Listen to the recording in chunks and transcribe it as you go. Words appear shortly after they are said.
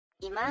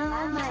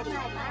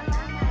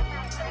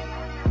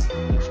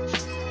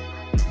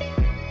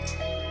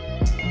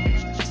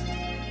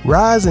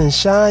Rise and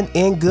shine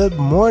and good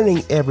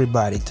morning,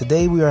 everybody.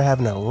 Today we are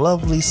having a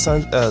lovely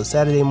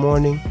Saturday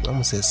morning. I'm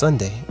gonna say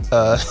Sunday.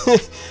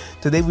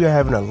 Today we are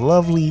having a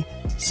lovely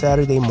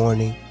Saturday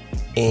morning,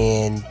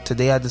 and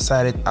today I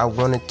decided I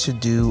wanted to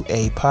do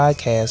a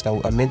podcast.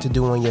 I meant to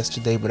do one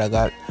yesterday, but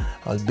I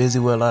was busy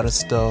with a lot of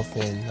stuff,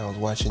 and I was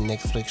watching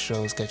Netflix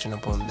shows, catching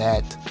up on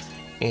that,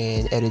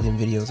 and editing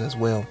videos as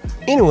well.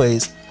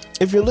 Anyways,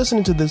 if you're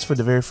listening to this for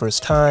the very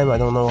first time, I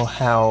don't know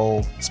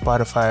how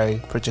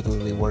Spotify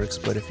particularly works,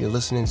 but if you're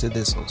listening to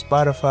this on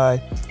Spotify,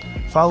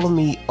 follow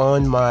me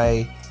on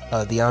my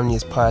The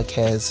Omnius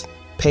Podcast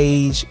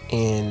page,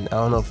 and I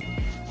don't know if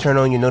turn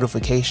on your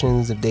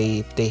notifications if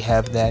they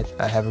have that.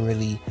 I haven't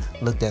really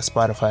looked at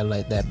Spotify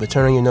like that, but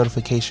turn on your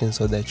notifications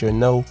so that you'll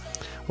know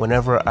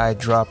whenever I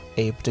drop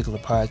a particular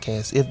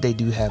podcast, if they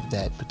do have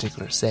that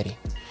particular setting.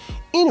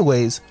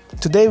 Anyways,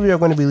 today we are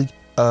going to be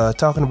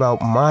talking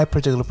about my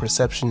particular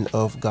perception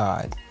of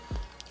God,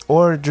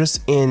 or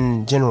just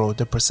in general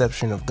the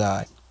perception of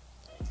God.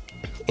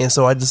 And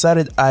so I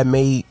decided I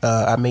make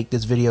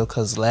this video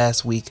because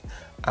last week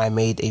I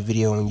made a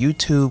video on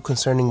YouTube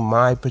concerning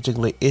my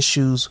particular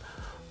issues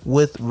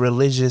with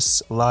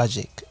religious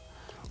logic,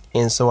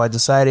 and so I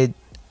decided,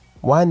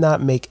 why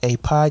not make a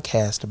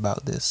podcast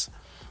about this?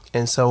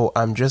 And so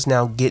I'm just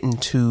now getting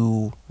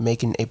to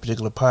making a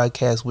particular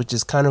podcast, which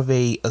is kind of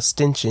an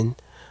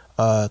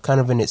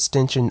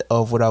extension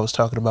of what I was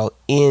talking about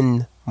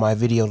in my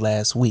video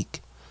last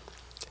week.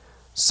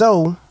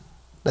 So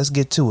let's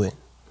get to it.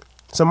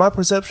 So my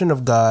perception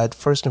of God,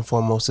 first and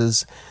foremost,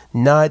 is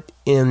not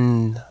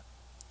in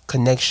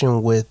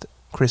connection with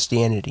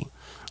Christianity.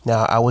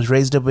 Now, I was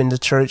raised up in the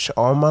church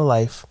all my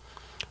life.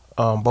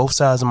 Both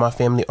sides of my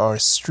family are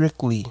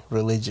strictly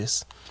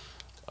religious.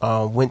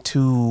 Went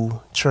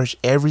to church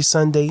every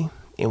Sunday,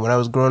 and when I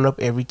was growing up,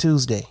 every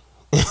Tuesday.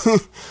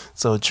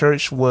 So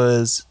church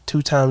was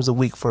 2 times a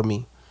week for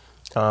me,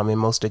 in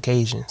most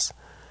occasions.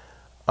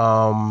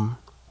 When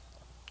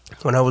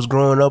I was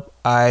growing up,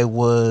 I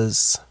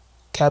was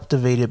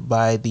captivated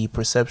by the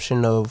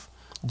perception of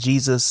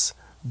Jesus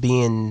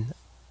being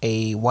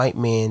a white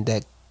man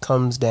that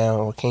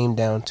came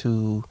down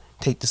to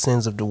take the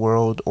sins of the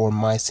world, or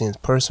my sins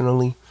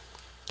personally.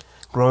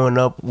 Growing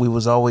up, we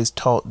was always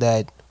taught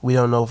that we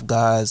don't know if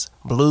God's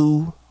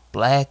blue,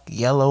 black,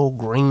 yellow,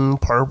 green,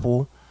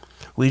 purple.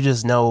 We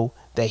just know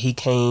that he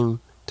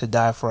came to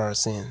die for our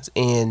sins.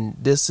 And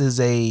this is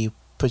a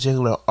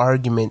particular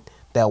argument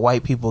that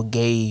white people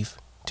gave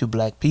to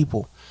black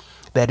people,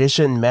 that it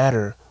shouldn't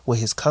matter what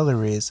his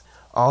color is.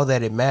 All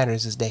that it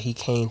matters is that he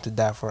came to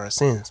die for our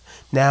sins.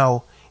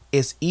 Now,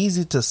 it's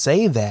easy to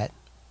say that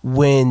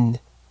when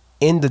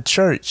in the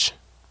church,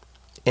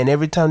 and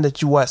every time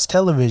that you watch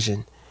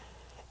television,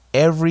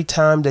 every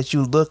time that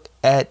you look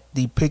at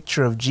the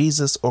picture of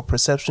Jesus or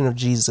perception of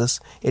Jesus,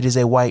 it is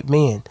a white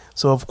man.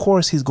 So of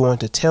course he's going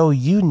to tell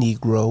you,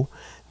 Negro,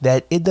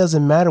 that it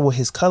doesn't matter what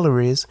his color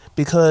is,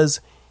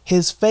 because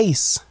his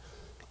face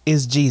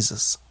is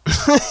Jesus.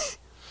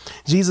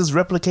 Jesus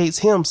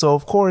replicates him. So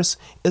of course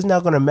it's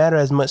not going to matter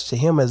as much to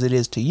him as it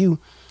is to you.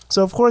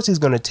 So of course he's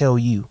going to tell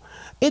you,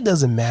 it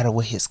doesn't matter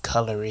what his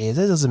color is.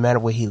 It doesn't matter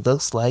what he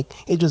looks like.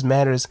 It just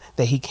matters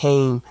that he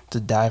came to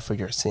die for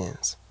your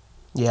sins.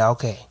 Yeah,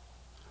 okay.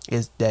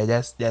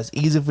 That's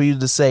easy for you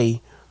to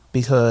say,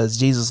 because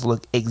Jesus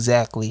looked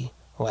exactly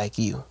like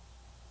you.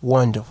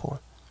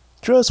 Wonderful.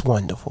 Just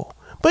wonderful.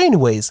 But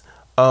anyways,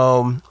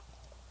 I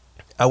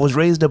was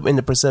raised up in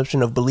the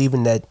perception of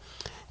believing that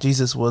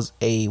Jesus was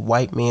a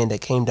white man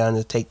that came down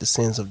to take the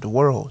sins of the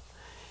world.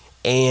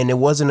 And it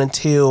wasn't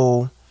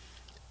until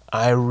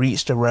I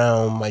reached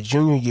around my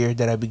junior year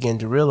that I began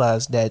to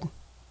realize that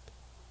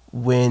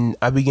when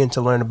I began to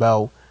learn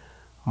about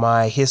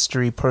my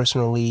history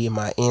personally and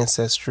my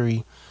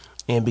ancestry,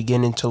 and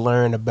beginning to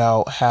learn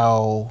about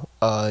how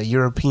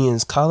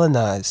Europeans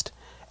colonized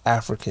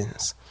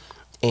Africans,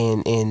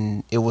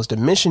 and it was the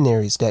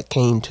missionaries that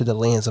came to the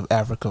lands of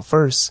Africa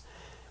first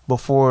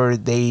before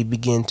they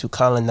began to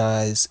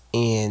colonize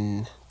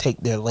and take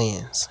their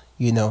lands,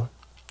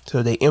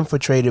 so they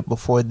infiltrated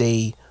before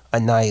they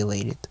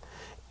annihilated.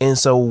 And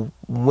so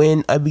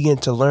when I began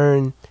to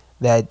learn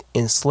that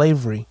in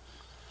slavery,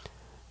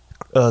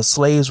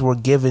 slaves were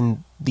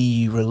given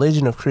the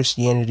religion of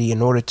Christianity in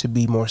order to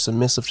be more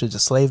submissive to the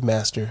slave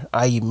master,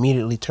 I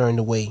immediately turned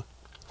away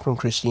from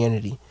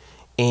Christianity.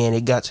 And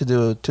it got to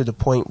the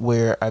point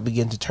where I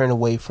began to turn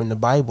away from the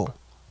Bible,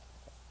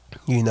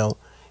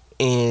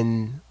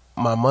 and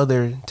my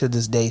mother, to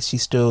this day, she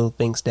still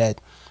thinks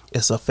that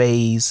it's a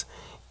phase,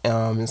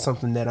 and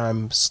something that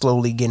I'm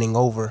slowly getting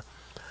over.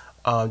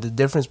 The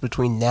difference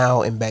between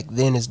now and back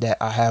then is that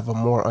I have a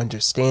more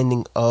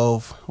understanding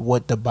of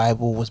what the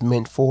Bible was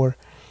meant for,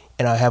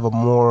 and I have a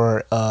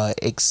more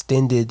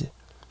extended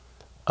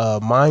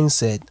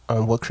mindset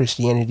on what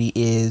Christianity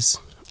is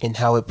and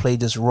how it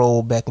played this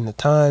role back in the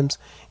times,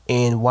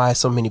 and why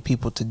so many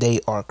people today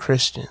are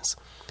Christians.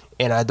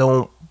 And I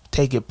don't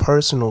take it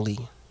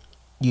personally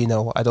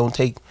I don't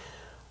take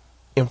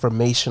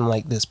information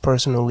like this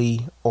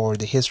personally, or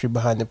the history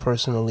behind it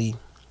personally,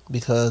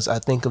 because I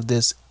think of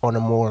this on a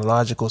more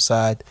logical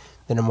side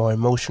than a more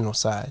emotional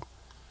side.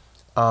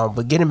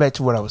 But getting back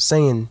to what I was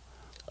saying,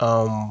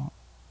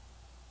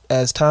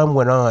 as time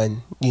went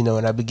on,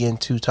 and I began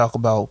to talk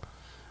about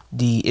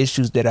the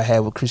issues that I had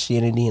with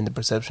Christianity and the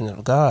perception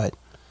of God,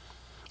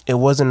 it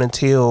wasn't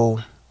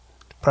until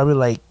probably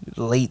like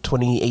late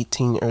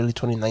 2018, early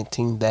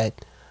 2019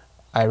 that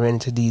I ran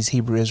into these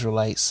Hebrew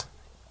Israelites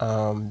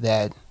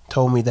that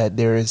told me that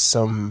there is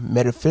some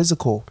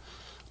metaphysical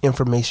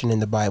information in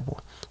the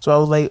Bible. So I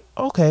was like,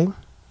 okay,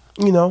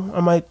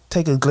 I might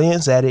take a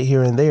glance at it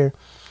here and there,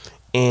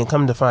 and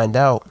come to find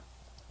out,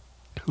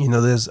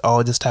 there's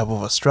all this type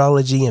of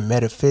astrology and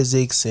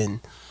metaphysics and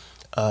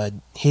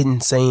hidden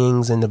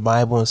sayings in the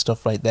Bible and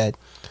stuff like that.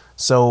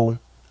 So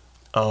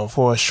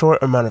for a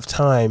short amount of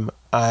time,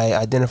 I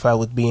identified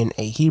with being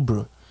a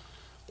Hebrew.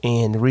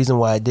 And the reason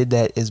why I did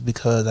that is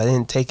because I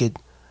didn't take it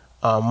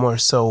more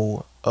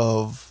so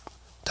of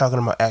talking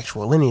about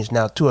actual lineage.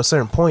 Now, to a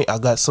certain point, I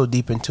got so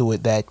deep into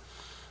it that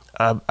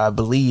I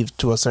believed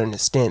to a certain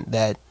extent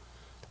that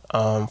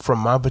from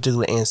my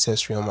particular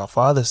ancestry on my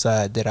father's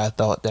side, that I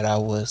thought that I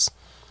was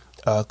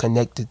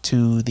connected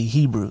to the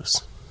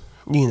Hebrews,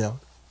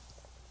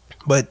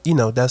 But,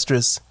 that's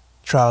just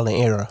trial and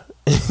error.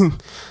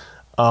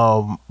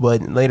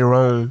 But later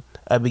on,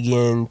 I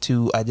began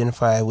to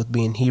identify with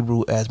being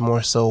Hebrew as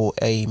more so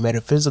a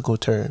metaphysical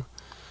term.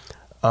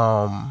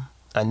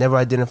 I never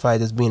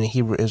identified as being a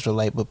Hebrew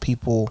Israelite, but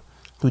people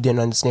who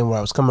didn't understand where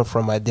I was coming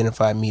from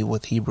identified me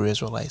with Hebrew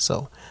Israelite.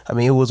 So,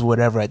 it was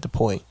whatever at the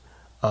point,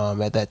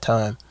 at that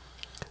time.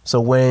 So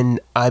when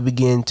I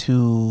began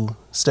to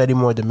study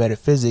more the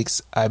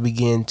metaphysics, I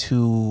began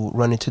to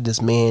run into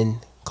this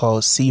man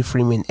called C.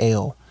 Freeman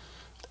L.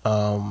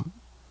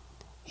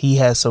 He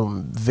has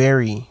some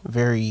very,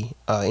 very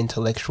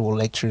intellectual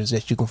lectures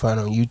that you can find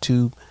on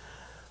YouTube.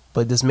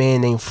 But this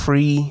man named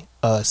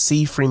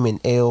C. Freeman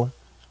L.,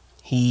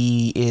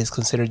 he is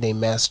considered a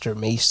master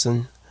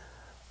mason.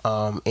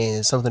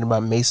 And something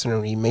about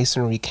masonry.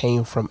 Masonry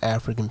came from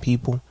African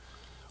people.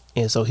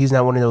 And so he's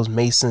not one of those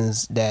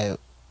masons that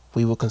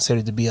we would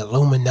consider to be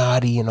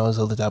Illuminati and all this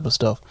other type of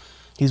stuff.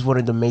 He's one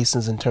of the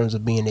masons in terms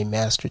of being a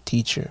master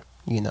teacher,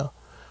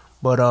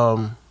 But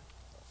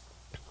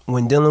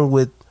when dealing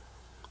with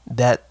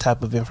that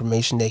type of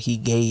information that he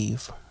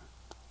gave,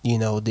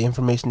 the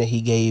information that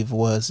he gave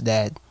was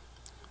that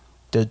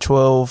the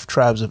 12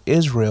 tribes of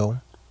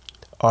Israel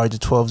are the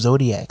 12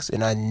 zodiacs.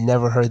 And I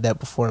never heard that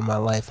before in my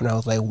life. And I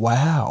was like,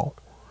 wow.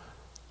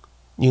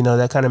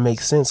 That kind of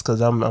makes sense, because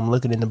I'm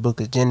looking in the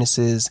book of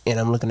Genesis, and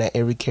I'm looking at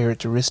every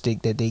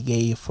characteristic that they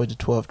gave for the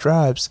 12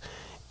 tribes.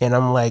 And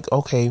I'm like,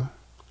 okay,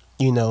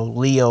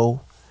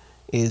 Leo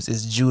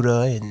is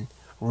Judah, and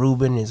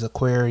Reuben is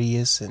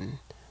Aquarius, and,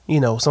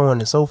 so on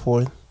and so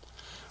forth.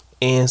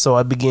 And so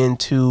I began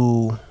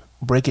to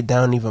break it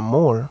down even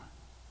more,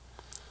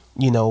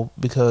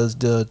 because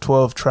the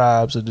 12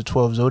 tribes of the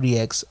 12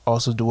 zodiacs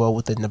also dwell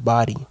within the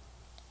body.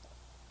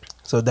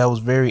 So that was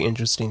very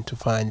interesting to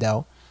find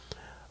out.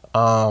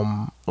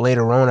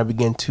 Later on, I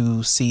began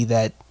to see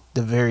that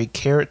the very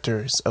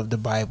characters of the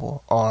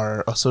Bible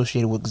are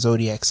associated with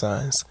zodiac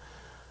signs.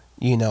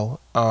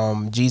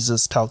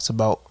 Jesus talks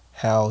about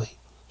how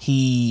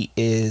he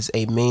is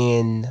a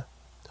man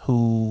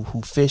who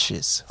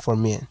fishes for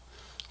men.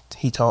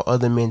 He taught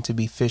other men to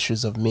be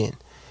fishers of men.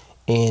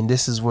 And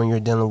this is when you're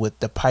dealing with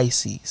the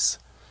Pisces.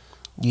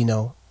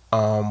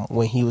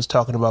 When he was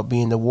talking about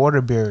being the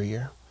water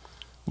barrier,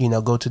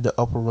 go to the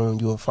upper room,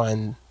 you will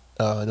find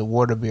the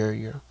water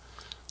barrier.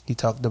 He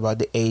talked about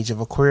the age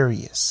of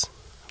Aquarius,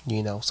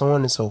 so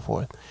on and so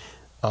forth.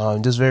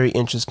 Just very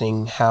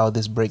interesting how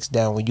this breaks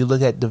down. When you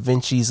look at Da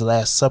Vinci's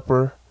Last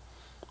Supper,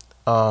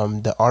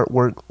 the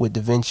artwork with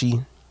Da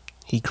Vinci,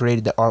 he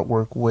created the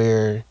artwork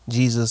where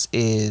Jesus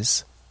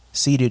is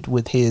seated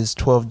with his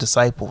 12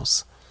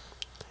 disciples.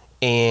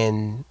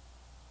 And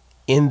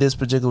in this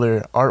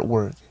particular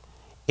artwork,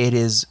 it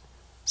is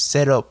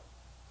set up,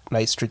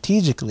 like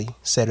strategically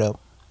set up,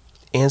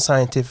 and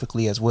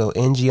scientifically as well,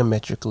 and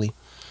geometrically.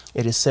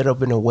 It is set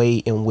up in a way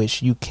in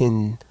which you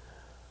can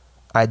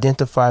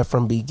identify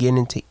from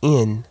beginning to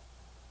end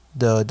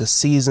the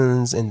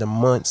seasons and the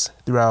months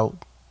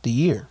throughout the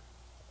year,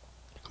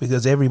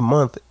 because every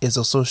month is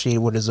associated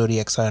with a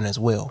zodiac sign as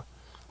well,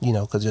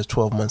 because there's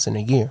 12 months in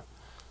a year.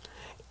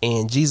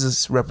 And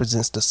Jesus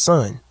represents the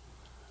sun,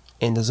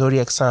 and the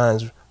zodiac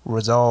signs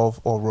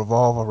revolve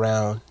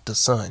around the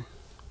sun.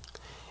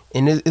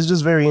 And it's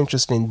just very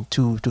interesting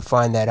to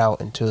find that out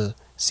and to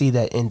see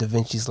that in Da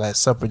Vinci's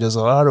Last Supper. There's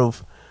a lot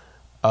of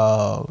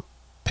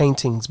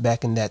paintings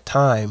back in that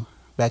time,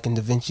 back in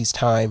Da Vinci's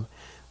time,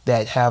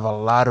 that have a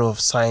lot of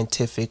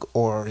scientific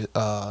or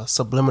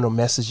subliminal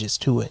messages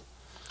to it.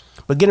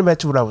 But getting back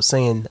to what I was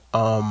saying,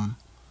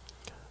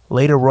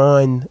 later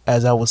on,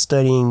 as I was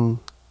studying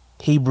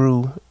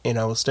Hebrew and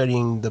I was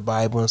studying the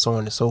Bible and so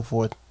on and so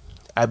forth,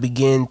 I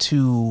began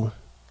to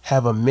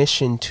have a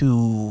mission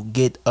to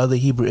get other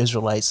Hebrew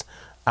Israelites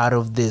out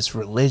of this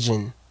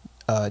religion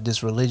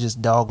this religious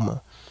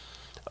dogma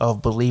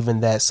of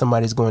believing that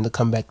somebody's going to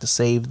come back to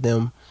save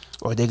them,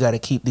 or they got to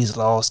keep these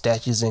laws,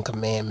 statutes, and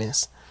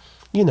commandments,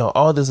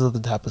 all this other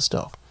type of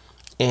stuff.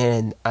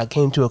 And I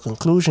came to a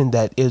conclusion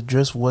that it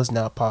just was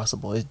not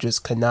possible. It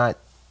just could not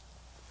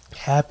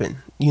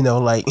happen.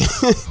 Like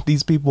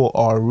these people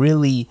are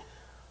really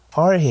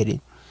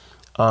hard-headed.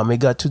 It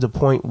got to the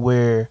point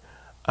where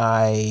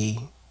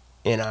I'm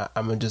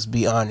gonna just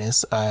be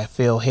honest, I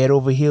fell head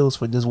over heels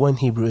for this one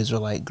Hebrew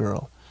Israelite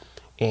girl,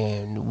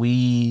 and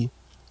we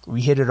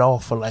hit it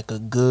off for like a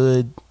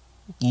good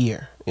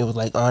year. It was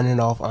like on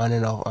and off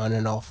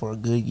for a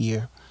good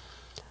year.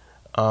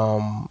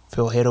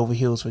 Fell head over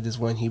heels for this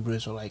one Hebrew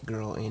Israelite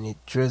girl, and it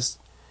just,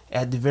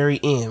 at the very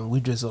end,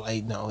 we just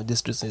like, no,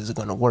 this just isn't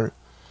gonna work.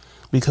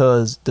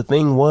 Because the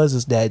thing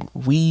is that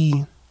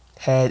we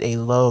had a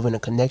love and a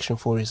connection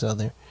for each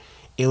other.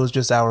 It was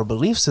just our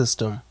belief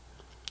system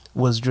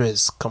was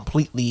just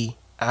completely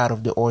out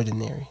of the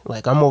ordinary.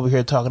 Like, I'm over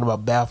here talking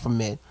about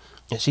Baphomet,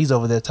 and she's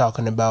over there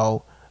talking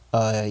about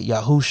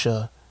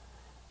Yahusha,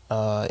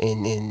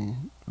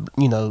 and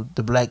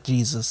the Black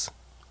Jesus,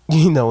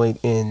 and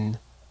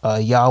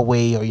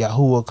Yahweh or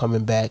Yahuwah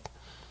coming back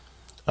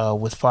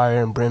with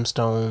fire and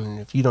brimstone, and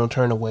if you don't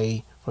turn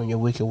away from your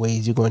wicked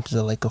ways, you're going to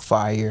the lake of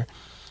fire.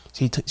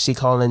 She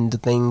calling the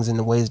things in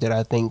the ways that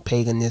I think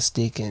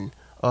paganistic and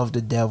of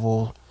the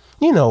devil.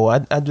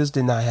 I just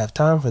did not have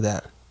time for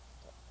that.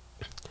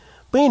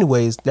 But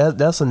anyways,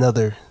 that's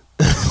another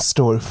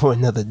story for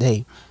another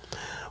day.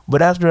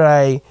 But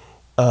after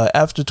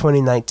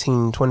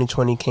 2019,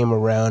 2020 came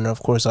around,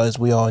 of course, as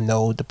we all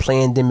know, the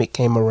pandemic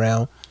came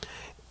around.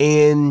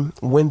 And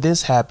when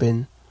this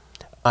happened,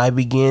 I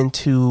began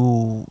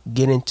to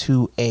get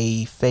into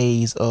a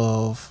phase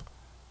of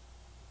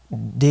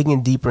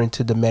digging deeper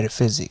into the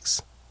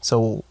metaphysics.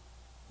 So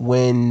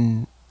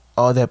when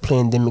all that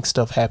pandemic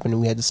stuff happened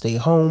and we had to stay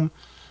home,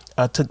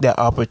 I took that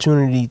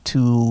opportunity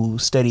to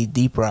study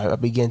deeper. I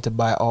began to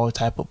buy all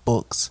type of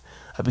books.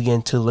 I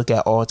began to look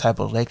at all type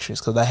of lectures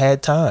because I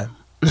had time.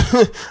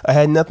 I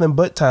had nothing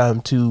but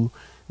time to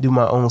do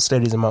my own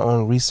studies and my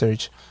own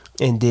research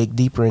and dig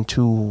deeper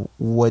into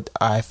what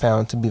I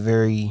found to be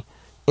very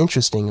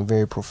interesting and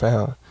very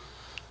profound.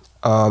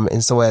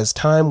 And so as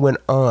time went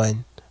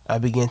on, I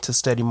began to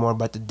study more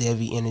about the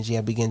Devi energy.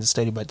 I began to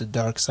study about the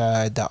dark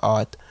side, the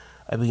art.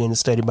 I began to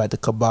study about the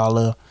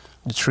Kabbalah,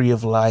 the tree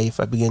of life.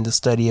 I began to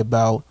study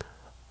about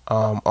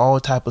all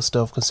type of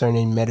stuff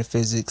concerning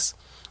metaphysics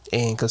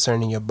and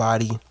concerning your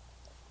body,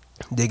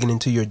 digging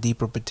into your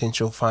deeper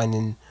potential,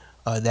 finding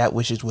that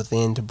which is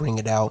within to bring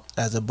it out,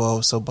 as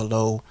above, so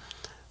below.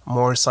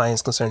 More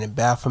science concerning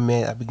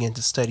Baphomet. I began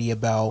to study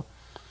about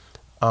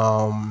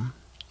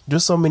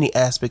just so many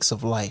aspects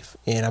of life.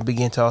 And I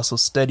began to also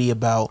study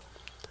about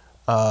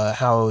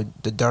how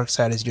the dark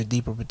side is your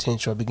deeper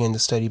potential. I began to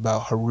study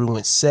about Haru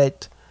and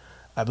Set.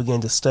 I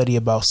began to study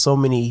about so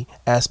many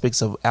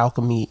aspects of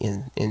alchemy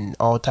and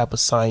all type of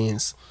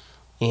science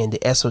and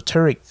the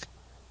esoteric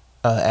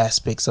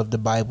aspects of the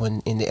Bible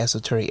and the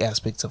esoteric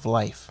aspects of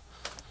life.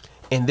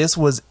 And this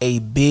was a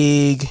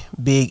big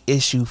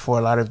issue for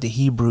a lot of the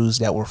Hebrews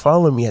that were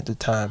following me at the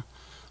time.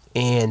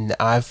 And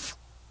a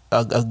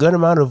good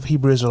amount of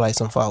Hebrew Israelites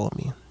unfollowed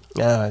me.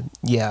 A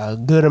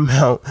good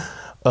amount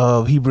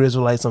of Hebrew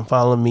Israelites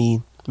unfollowed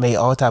me, made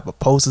all type of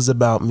posters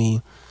about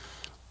me.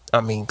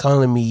 I mean,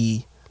 calling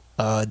me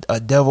a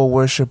devil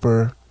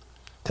worshiper,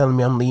 telling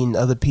me I'm leading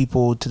other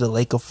people to the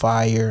lake of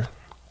fire.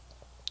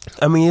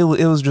 I mean,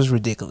 it was just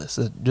ridiculous.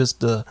 Just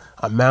the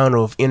amount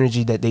of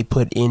energy that they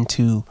put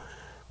into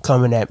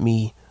coming at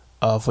me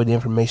for the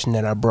information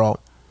that I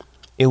brought.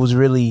 It was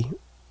really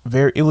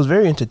very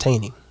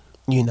entertaining,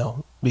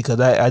 because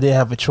I didn't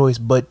have a choice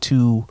but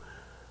to,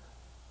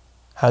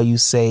 how you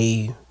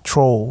say,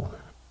 troll.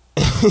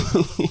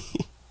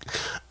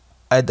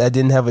 I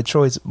didn't have a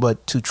choice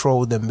but to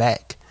troll them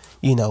back,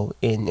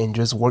 and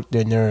just work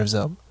their nerves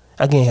up.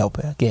 I can't help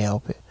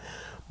it.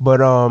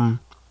 But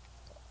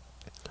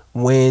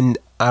when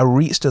I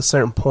reached a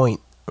certain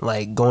point,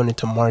 like going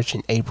into March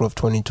and April of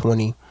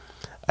 2020,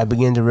 I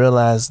began to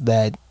realize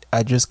that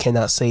I just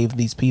cannot save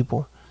these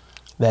people.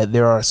 That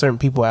there are certain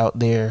people out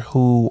there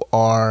who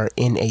are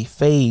in a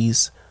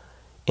phase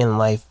in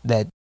life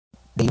that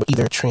they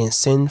either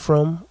transcend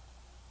from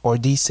or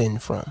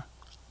descend from.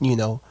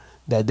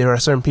 That there are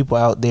certain people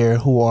out there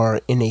who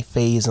are in a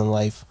phase in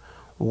life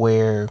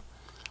where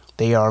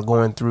they are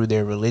going through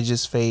their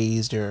religious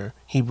phase, their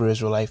Hebrew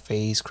Israelite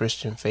phase,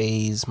 Christian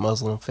phase,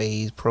 Muslim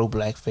phase,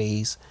 pro-black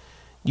phase,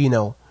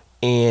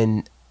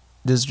 and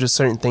there's just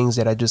certain things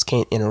that I just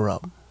can't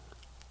interrupt.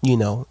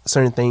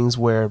 Certain things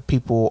where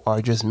people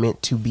are just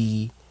meant to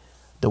be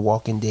the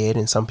walking dead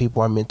and some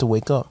people are meant to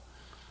wake up.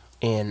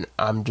 And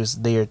I'm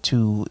just there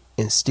to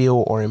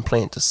instill or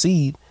implant the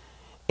seed,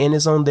 and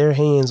it's on their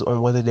hands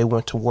on whether they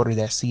want to water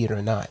that seed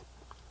or not.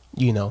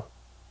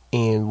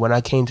 And when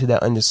I came to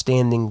that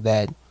understanding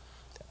that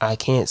I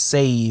can't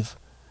save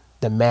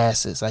the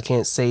masses, I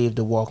can't save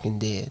the walking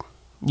dead,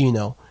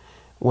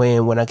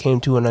 when I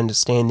came to an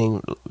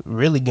understanding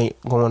really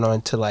going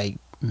on to like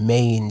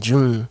May and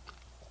June,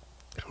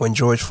 when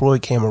George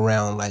Floyd came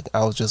around, like,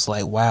 I was just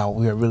like, wow,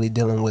 we are really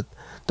dealing with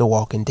the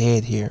Walking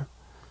Dead here.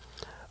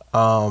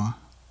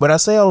 But I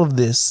say all of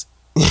this,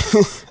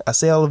 I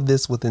say all of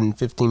this within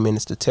 15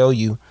 minutes to tell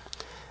you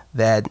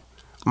that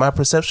my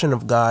perception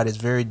of God is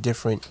very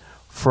different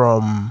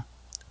from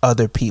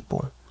other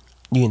people.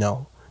 You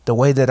know, the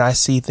way that I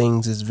see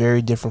things is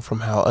very different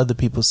from how other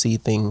people see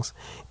things.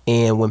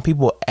 And when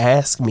people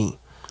ask me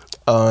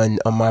on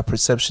my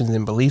perceptions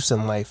and beliefs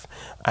in life,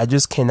 I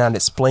just cannot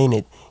explain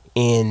it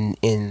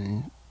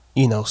in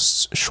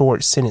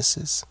short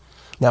sentences.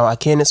 Now, I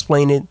can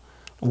explain it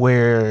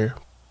where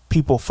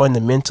people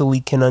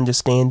fundamentally can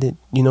understand it.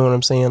 You know what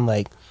I'm saying?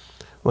 Like,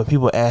 when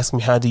people ask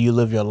me, how do you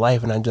live your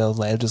life? And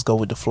I just go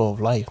with the flow of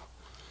life.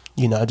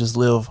 You know, I just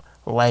live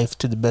life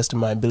to the best of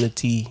my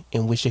ability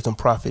in which it can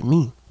profit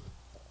me.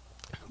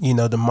 You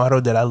know, the motto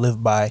that I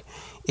live by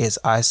is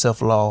I,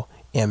 self-law,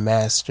 and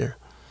master.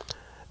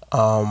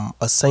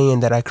 A saying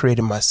that I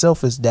created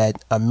myself is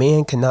that a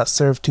man cannot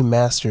serve two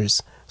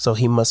masters, so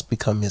he must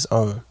become his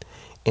own.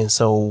 And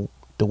so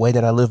the way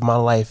that I live my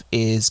life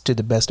is to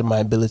the best of my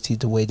ability,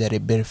 the way that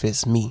it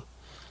benefits me.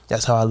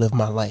 That's how I live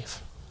my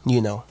life.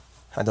 You know,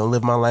 I don't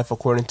live my life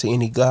according to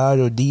any God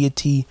or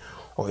deity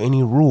or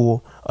any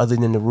rule other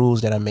than the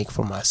rules that I make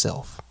for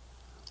myself.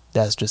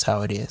 That's just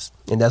how it is.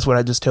 And that's what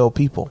I just tell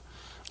people.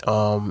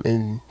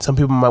 And some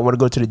people might want to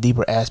go to the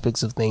deeper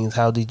aspects of things.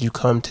 How did you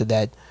come to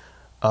that,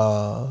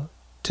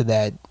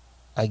 I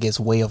guess,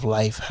 way of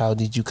life? How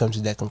did you come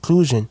to that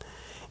conclusion?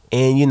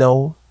 And, you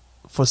know,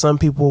 for some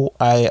people,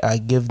 I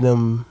give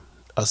them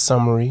a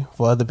summary.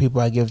 For other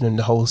people, I give them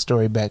the whole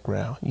story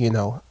background. You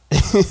know,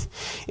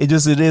 it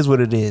is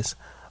what it is.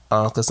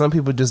 Because some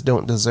people just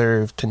don't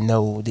deserve to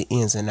know the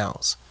ins and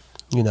outs.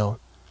 You know,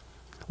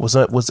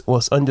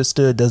 what's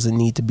understood doesn't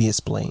need to be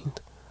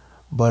explained.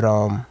 But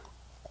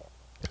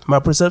my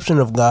perception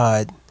of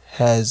God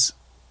has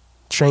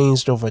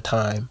changed over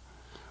time,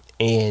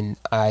 and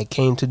I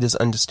came to this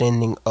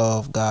understanding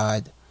of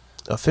God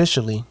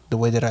officially, the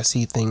way that I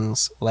see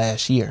things,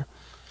 last year.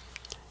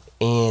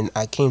 And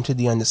I came to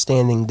the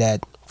understanding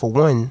that, for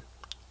one,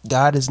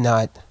 God is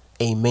not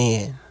a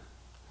man.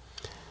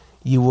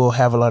 You will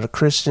have a lot of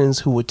Christians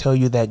who will tell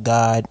you that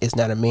God is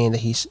not a man,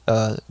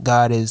 that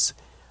God is,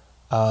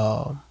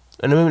 and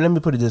let me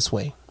put it this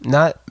way,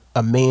 not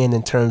a man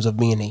in terms of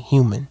being a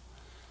human,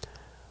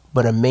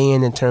 but a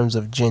man in terms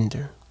of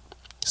gender.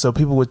 So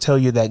people would tell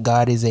you that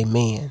God is a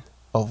man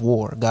of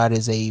war. God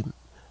is a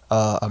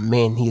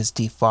man. He is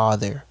the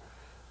Father,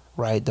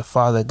 right? The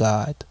Father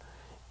God.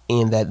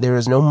 And that there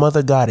is no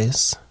mother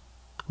goddess,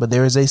 but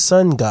there is a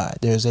son God.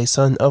 There is a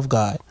son of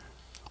God,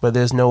 but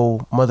there's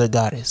no mother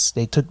goddess.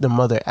 They took the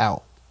mother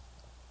out,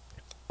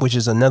 which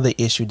is another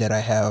issue that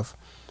I have,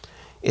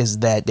 is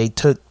that they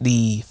took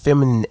the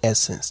feminine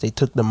essence. They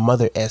took the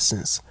mother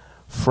essence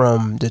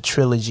from the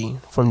trilogy,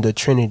 from the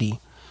Trinity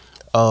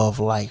of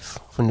life,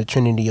 from the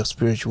Trinity of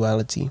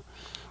spirituality.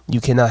 You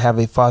cannot have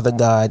a Father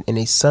God and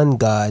a Son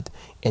God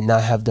and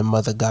not have the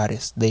mother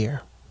goddess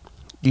there.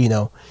 You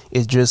know,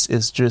 it's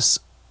just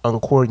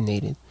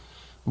uncoordinated.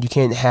 You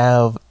can't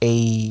have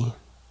a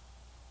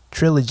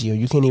trilogy, or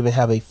you can't even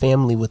have a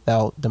family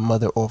without the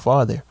mother or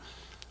father.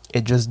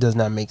 It just does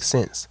not make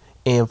sense.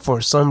 And for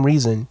some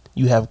reason,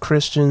 you have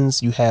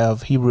Christians, you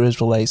have Hebrew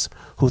Israelites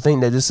who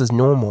think that this is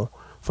normal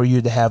for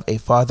you to have a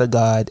Father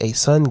God, a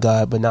Son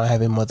God, but not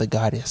have a mother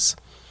goddess.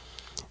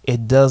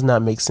 It does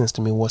not make sense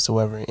to me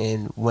whatsoever.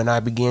 And when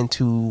I began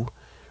to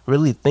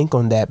really think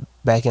on that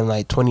back in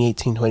like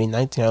 2018,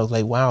 2019, I was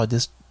like, wow,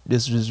 this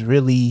was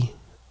really,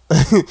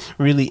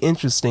 really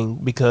interesting,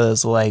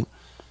 because like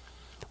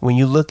when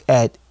you look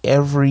at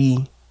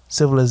every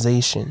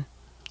civilization,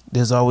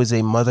 there's always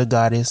a mother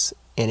goddess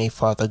and a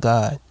father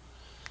god,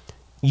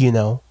 you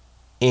know,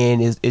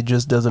 and it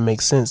just doesn't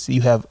make sense.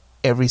 You have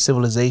every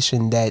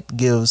civilization that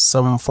gives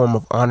some form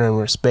of honor and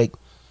respect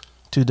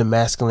to the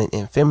masculine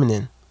and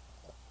feminine.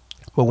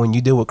 But when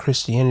you deal with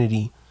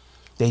Christianity,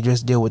 they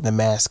just deal with the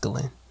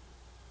masculine,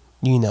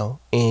 you know,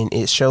 and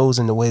it shows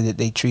in the way that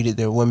they treated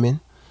their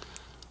women,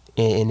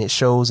 and it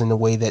shows in the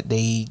way that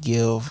they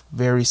give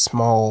very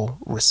small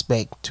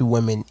respect to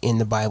women in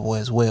the Bible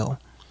as well.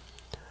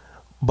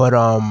 But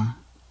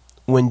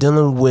when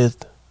dealing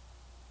with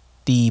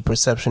the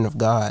perception of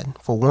God,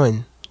 for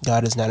one,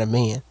 God is not a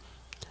man,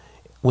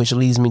 which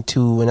leads me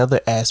to another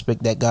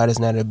aspect, that God is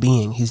not a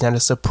being. He's not a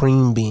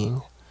supreme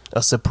being,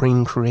 a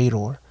supreme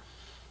creator.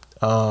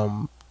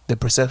 The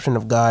perception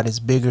of God is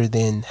bigger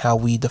than how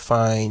we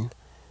define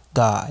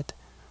God.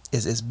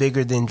 It's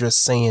bigger than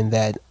just saying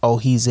that, oh,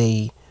 he's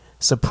a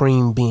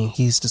supreme being.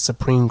 He's the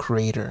supreme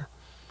creator.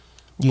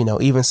 You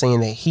know, even saying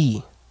that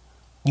he,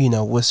 you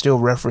know, we're still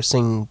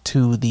referencing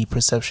to the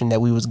perception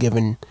that we was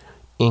given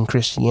in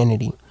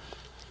Christianity.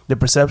 The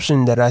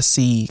perception that I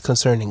see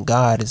concerning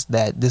God is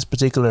that this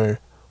particular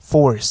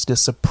force, the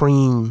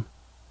supreme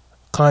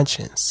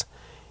conscience,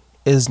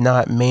 is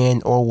not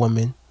man or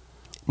woman,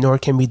 nor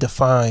can be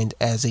defined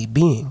as a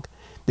being.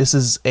 This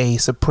is a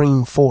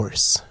supreme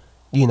force.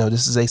 You know,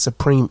 this is a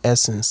supreme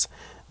essence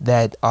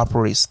that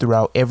operates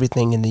throughout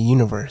everything in the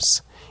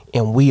universe.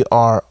 And we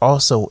are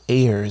also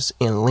heirs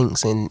and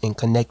links and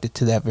connected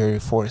to that very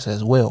force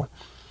as well.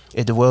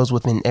 It dwells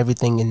within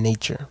everything in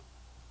nature.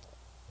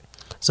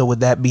 So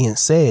with that being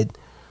said,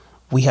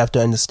 we have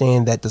to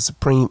understand that the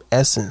supreme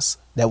essence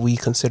that we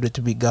consider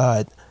to be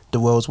God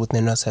dwells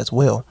within us as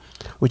well,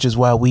 which is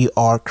why we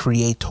are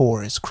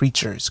creators.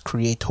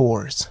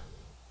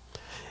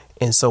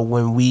 And so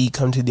when we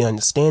come to the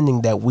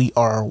understanding that we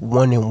are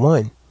one in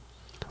one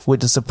with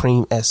the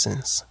supreme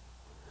essence,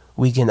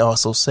 we can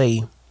also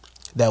say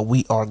that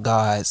we are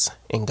gods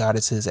and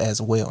goddesses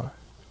as well.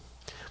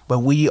 But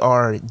we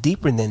are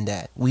deeper than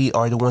that. We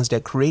are the ones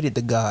that created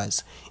the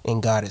gods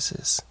and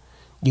goddesses,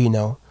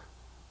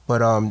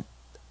 But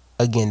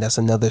again, that's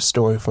another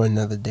story for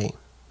another day.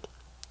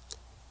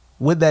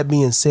 With that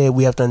being said,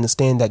 we have to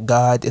understand that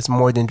God is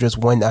more than just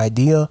one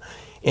idea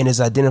and is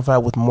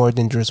identified with more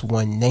than just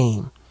one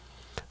name.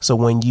 So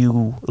when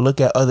you look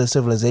at other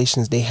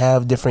civilizations, they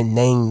have different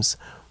names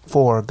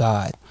for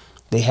God.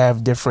 They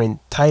have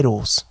different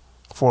titles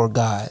for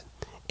God.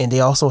 And they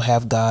also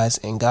have gods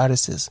and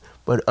goddesses.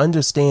 But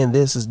understand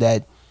this is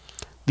that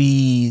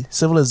the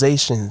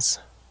civilizations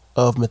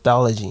of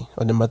mythology,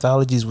 or the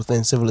mythologies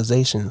within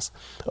civilizations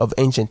of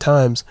ancient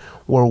times,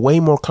 were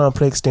way more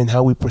complex than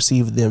how we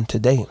perceive them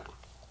today.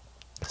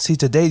 See,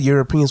 today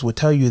Europeans will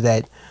tell you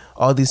that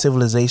all these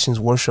civilizations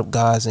worship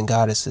gods and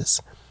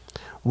goddesses,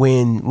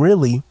 when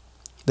really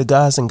the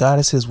gods and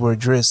goddesses were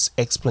just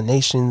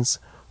explanations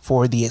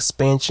for the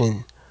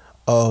expansion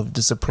of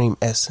the supreme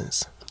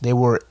essence. They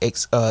were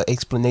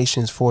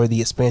explanations for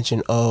the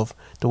expansion of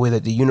the way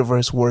that the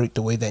universe works,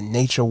 the way that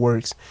nature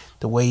works,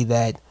 the way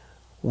that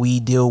we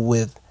deal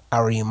with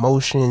our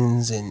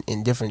emotions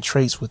and different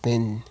traits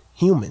within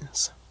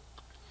humans.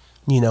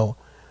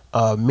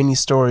 Many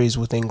stories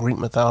within Greek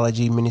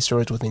mythology, many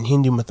stories within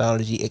Hindu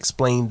mythology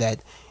explain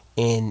that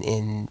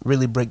and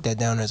really break that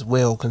down as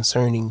well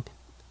concerning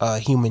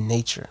human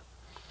nature.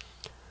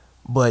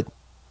 But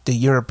the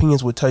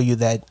Europeans will tell you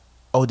that,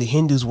 the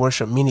Hindus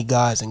worship many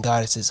gods and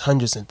goddesses,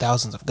 hundreds and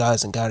thousands of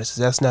gods and goddesses.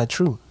 That's not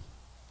true.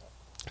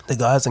 The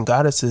gods and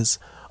goddesses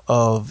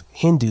of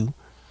Hindu,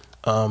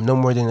 no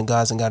more than the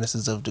gods and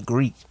goddesses of the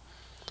Greek.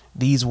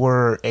 These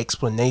were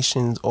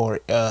explanations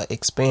or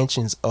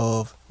expansions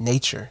of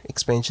nature,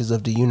 expansions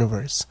of the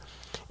universe.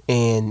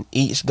 And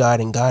each god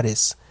and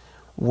goddess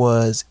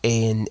was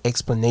an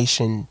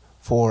explanation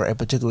for a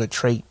particular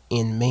trait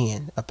in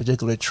man, a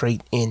particular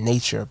trait in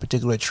nature, a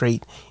particular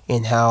trait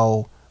in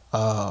how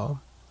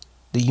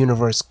the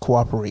universe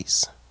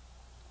cooperates,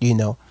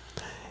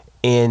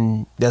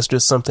 And that's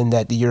just something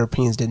that the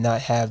Europeans did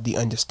not have the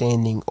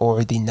understanding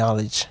or the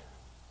knowledge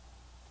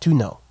to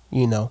know,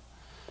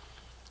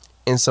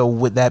 And so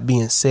with that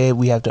being said,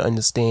 we have to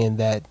understand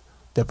that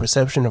the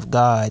perception of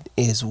God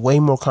is way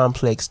more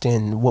complex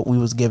than what we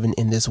was given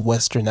in this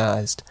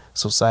westernized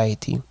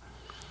society.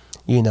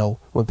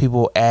 When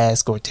people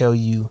ask or tell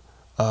you,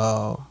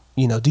 do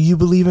you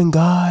believe in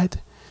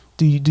God?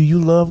 Do you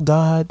love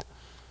God?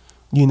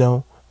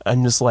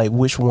 I'm just like,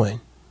 which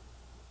one?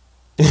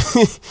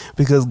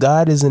 Because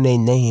God isn't a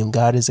name.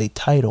 God is a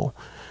title.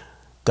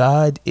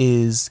 God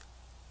is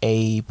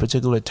a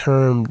particular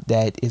term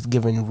that is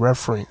given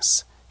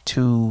reference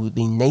to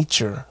the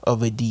nature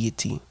of a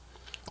deity,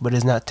 but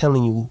it's not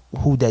telling you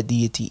who that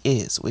deity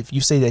is. If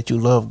you say that you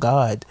love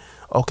God,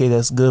 okay,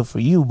 that's good for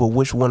you, but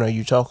which one are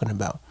you talking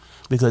about?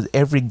 Because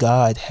every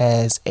God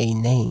has a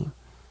name.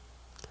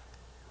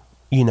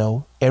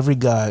 Every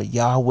God,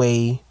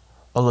 Yahweh,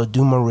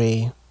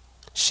 Olodumare,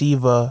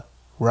 Shiva,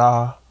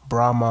 Ra,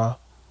 Brahma,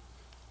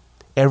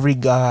 every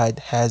God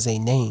has a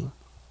name.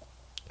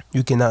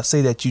 You cannot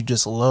say that you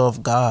just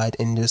love God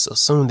and just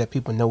assume that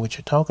people know what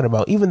you're talking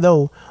about, even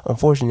though,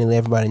 unfortunately,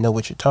 everybody know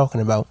what you're talking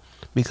about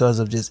because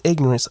of just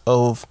ignorance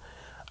of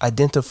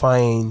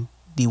identifying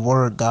the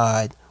word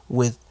God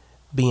with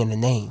being a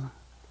name,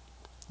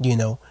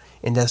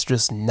 and that's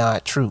just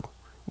not true.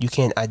 You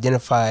can't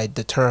identify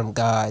the term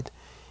God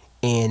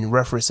and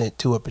reference it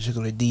to a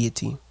particular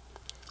deity,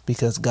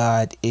 because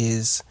God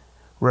is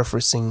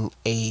referencing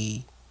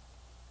a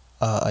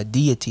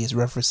deity, is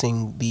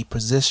referencing the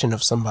position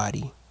of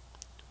somebody,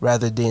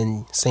 rather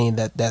than saying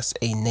that that's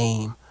a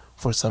name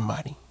for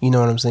somebody. You know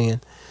what I'm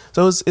saying?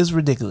 So it's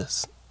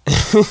ridiculous.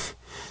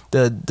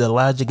 The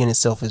logic in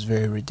itself is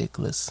very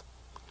ridiculous.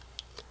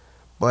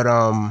 But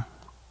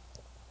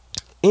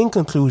in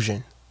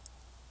conclusion,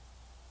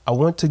 I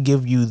want to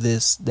give you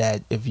this,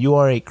 that if you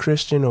are a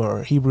Christian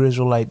or a Hebrew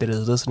Israelite that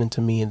is listening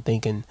to me and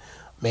thinking,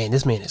 man,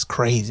 this man is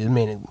crazy.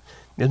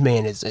 This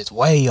man is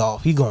way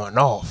off. He going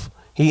off.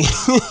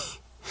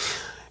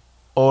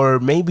 Or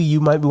maybe you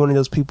might be one of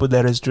those people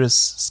that is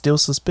just still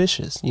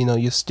suspicious.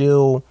 You're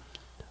still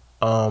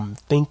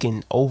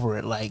thinking over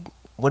it, like,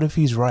 what if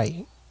he's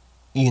right?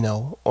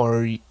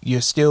 Or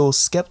you're still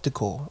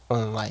skeptical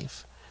on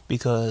life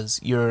because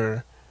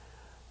you're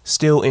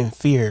still in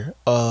fear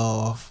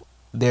of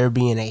there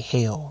being a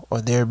hell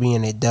or there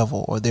being a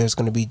devil or there's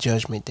going to be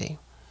judgment day.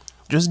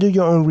 Just do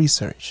your own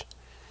research.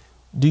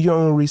 Do your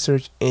own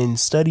research and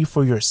study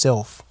for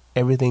yourself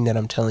everything that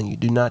I'm telling you.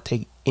 Do not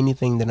take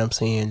anything that I'm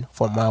saying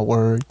for my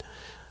word.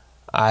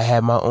 I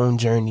have my own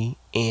journey,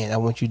 and I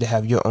want you to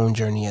have your own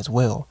journey as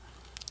well.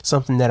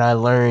 Something that I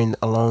learned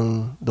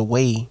along the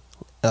way,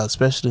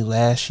 especially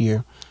last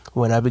year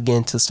when I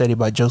began to study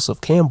by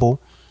Joseph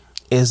Campbell,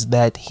 is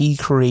that he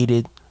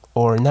created,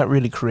 or not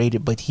really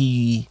created, but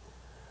he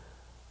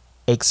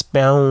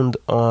expound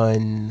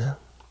on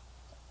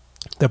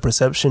the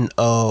perception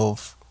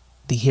of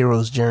the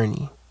hero's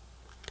journey.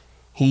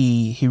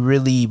 He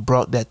really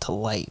brought that to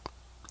light.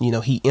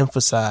 He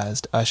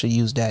emphasized, I should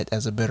use that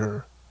as a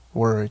better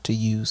word to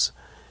use.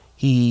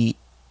 He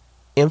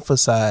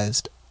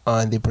emphasized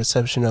on the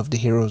perception of the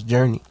hero's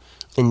journey.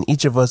 And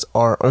each of us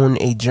are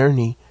on a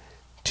journey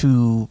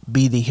to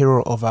be the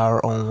hero of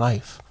our own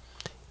life.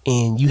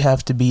 And you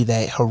have to be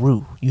that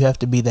hero. You have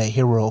to be that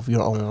hero of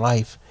your own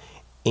life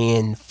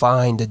and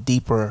find the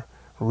deeper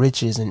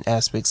riches and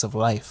aspects of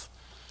life.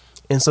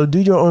 And so do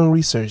your own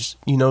research,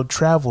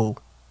 travel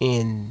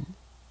and,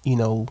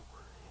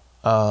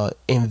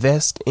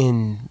 invest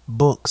in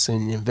books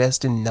and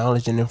invest in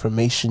knowledge and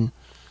information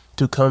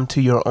to come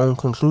to your own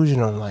conclusion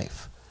on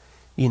life.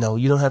 You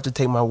don't have to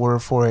take my word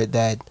for it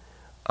that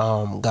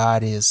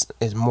God is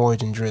more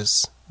than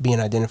just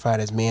being identified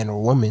as man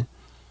or woman.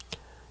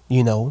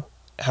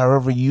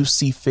 However you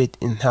see fit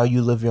in how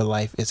you live your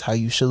life is how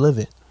you should live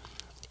it.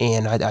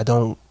 And I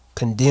don't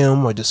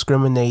condemn or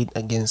discriminate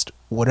against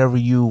whatever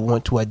you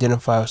want to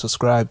identify or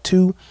subscribe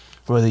to,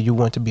 whether you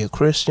want to be a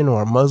Christian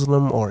or a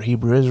Muslim or a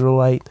Hebrew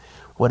Israelite,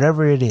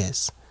 whatever it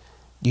is.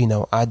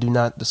 I do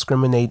not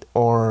discriminate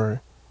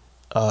or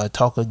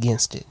talk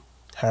against it.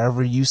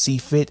 However you see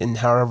fit and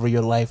however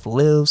your life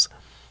lives,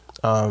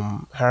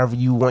 however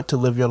you want to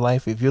live your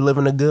life, if you're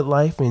living a good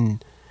life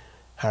and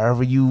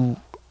however you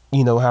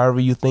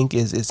think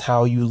is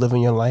how you live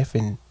in your life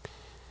and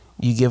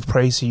you give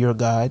praise to your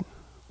God,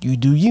 you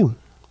do you.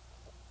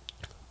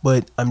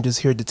 But I'm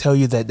just here to tell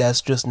you that that's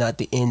just not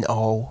the end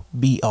all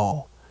be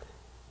all.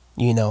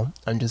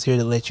 I'm just here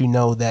to let you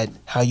know that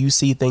how you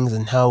see things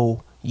and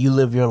how you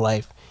live your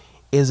life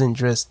isn't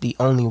just the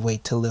only way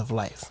to live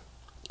life.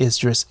 It's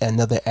just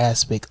another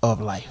aspect of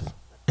life.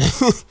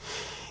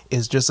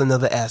 It's just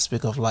another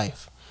aspect of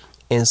life.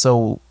 And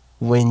so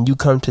when you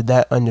come to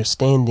that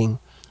understanding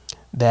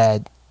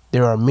that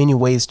there are many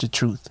ways to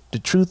truth, the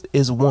truth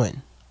is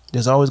one.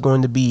 There's always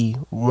going to be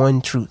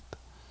one truth.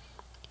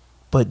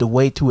 But the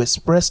way to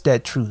express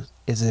that truth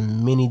is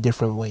in many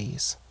different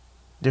ways.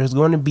 There's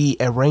going to be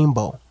a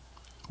rainbow,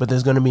 but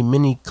there's going to be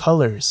many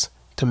colors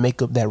to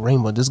make up that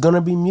rainbow. There's going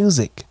to be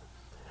music,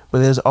 but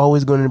there's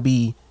always going to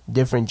be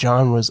different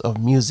genres of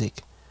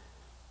music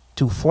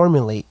to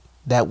formulate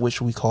that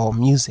which we call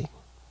music.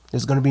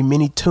 There's going to be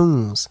many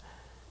tunes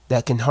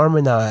that can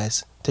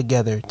harmonize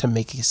together to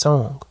make a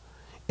song.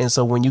 And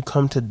so when you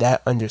come to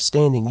that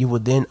understanding, you will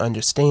then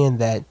understand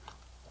that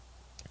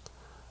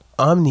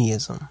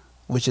omniism,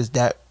 which is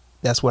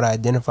that's what I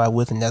identify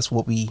with, and that's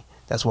why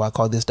I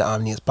call this the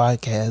Omnius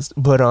podcast.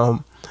 But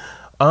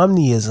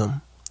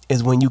omniism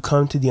is when you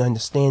come to the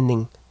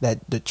understanding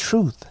that the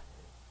truth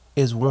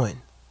is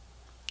one.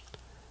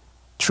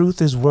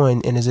 Truth is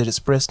one, and is it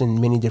expressed in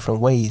many different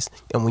ways.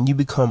 And when you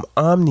become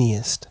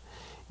omniist,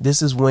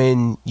 this is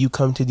when you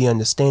come to the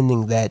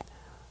understanding that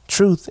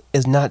truth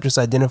is not just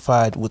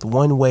identified with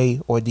one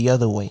way or the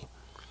other way.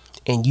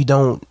 And you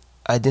don't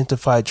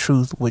identify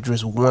truth with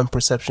just one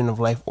perception of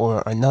life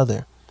or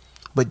another,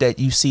 but that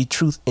you see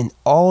truth in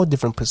all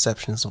different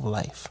perceptions of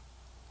life.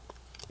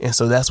 And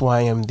so that's why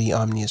I am the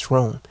omniist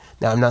Roan.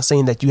 Now, I'm not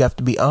saying that you have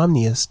to be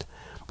omniist,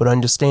 but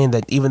understand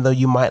that even though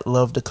you might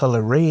love the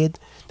color red,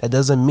 that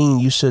doesn't mean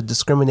you should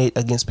discriminate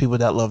against people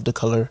that love the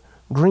color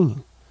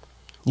green.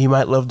 You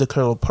might love the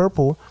color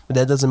purple, but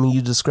that doesn't mean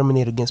you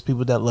discriminate against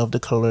people that love the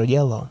color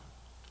yellow.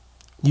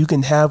 You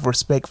can have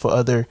respect for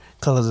other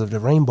colors of the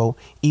rainbow,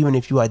 even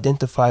if you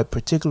identify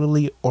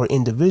particularly or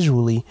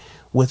individually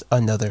with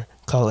another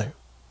color.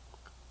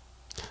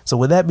 So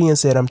with that being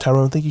said, I'm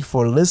Tyrone. Thank you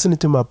for listening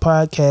to my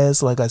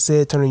podcast. Like I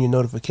said, turn on your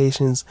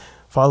notifications.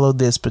 Follow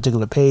this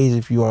particular page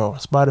if you are on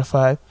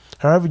Spotify.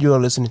 However you are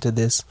listening to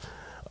this,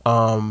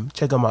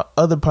 check out my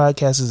other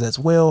podcasts as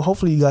well.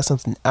 Hopefully you got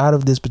something out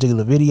of this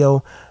particular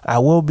video. I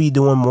will be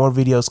doing more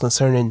videos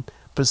concerning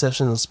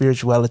perception of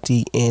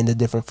spirituality and the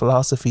different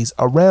philosophies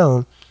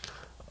around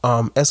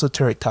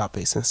esoteric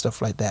topics and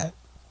stuff like that.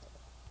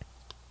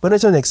 But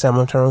until next time,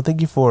 I'm Tyrone.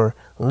 Thank you for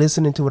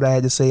listening to what I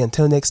had to say.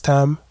 Until next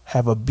time,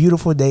 have a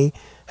beautiful day.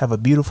 Have a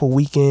beautiful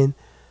weekend.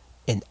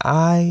 And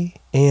I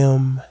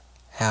am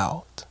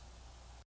out.